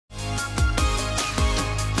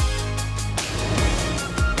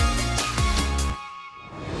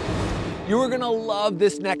You are gonna love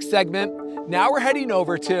this next segment. Now we're heading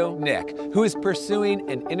over to Nick, who is pursuing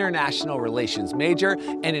an international relations major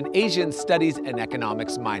and an Asian studies and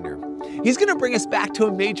economics minor. He's gonna bring us back to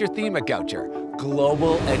a major theme at Goucher,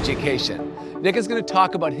 global education. Nick is gonna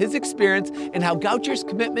talk about his experience and how Goucher's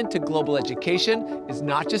commitment to global education is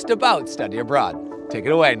not just about study abroad. Take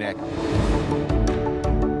it away, Nick.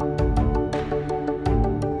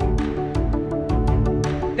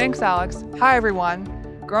 Thanks, Alex. Hi, everyone.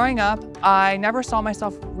 Growing up, I never saw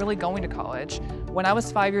myself really going to college. When I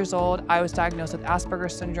was 5 years old, I was diagnosed with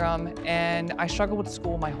Asperger's syndrome, and I struggled with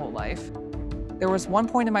school my whole life. There was one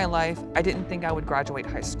point in my life I didn't think I would graduate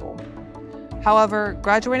high school. However,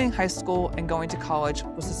 graduating high school and going to college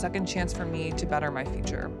was a second chance for me to better my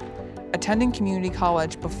future. Attending community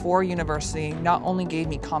college before university not only gave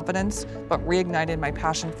me confidence, but reignited my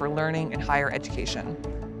passion for learning and higher education.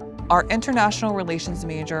 Our international relations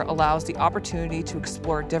major allows the opportunity to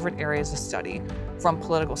explore different areas of study, from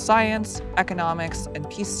political science, economics, and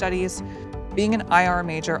peace studies. Being an IR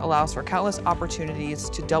major allows for countless opportunities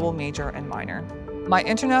to double major and minor. My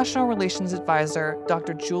international relations advisor,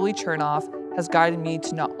 Dr. Julie Chernoff, has guided me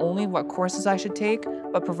to not only what courses I should take,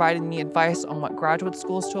 but provided me advice on what graduate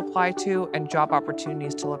schools to apply to and job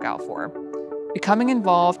opportunities to look out for. Becoming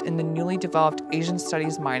involved in the newly developed Asian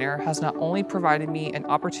Studies minor has not only provided me an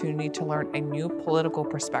opportunity to learn a new political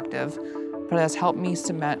perspective, but has helped me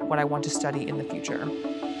cement what I want to study in the future.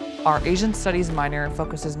 Our Asian Studies minor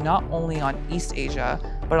focuses not only on East Asia,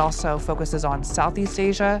 but also focuses on Southeast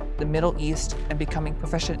Asia, the Middle East, and becoming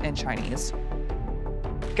proficient in Chinese.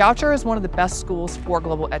 Goucher is one of the best schools for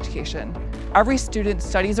global education. Every student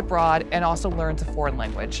studies abroad and also learns a foreign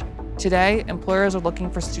language. Today, employers are looking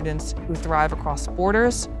for students who thrive across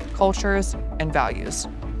borders, cultures, and values.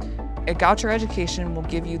 A Goucher education will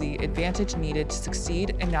give you the advantage needed to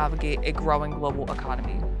succeed and navigate a growing global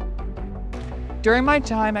economy. During my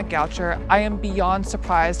time at Goucher, I am beyond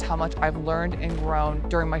surprised how much I've learned and grown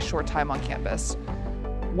during my short time on campus.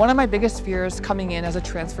 One of my biggest fears coming in as a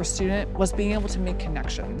transfer student was being able to make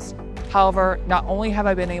connections. However, not only have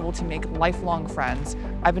I been able to make lifelong friends,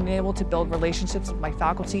 I've been able to build relationships with my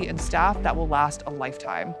faculty and staff that will last a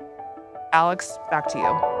lifetime. Alex, back to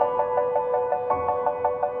you.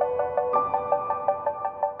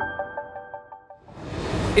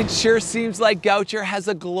 It sure seems like Goucher has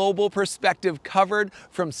a global perspective covered,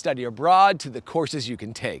 from study abroad to the courses you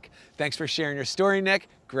can take. Thanks for sharing your story, Nick.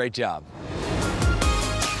 Great job.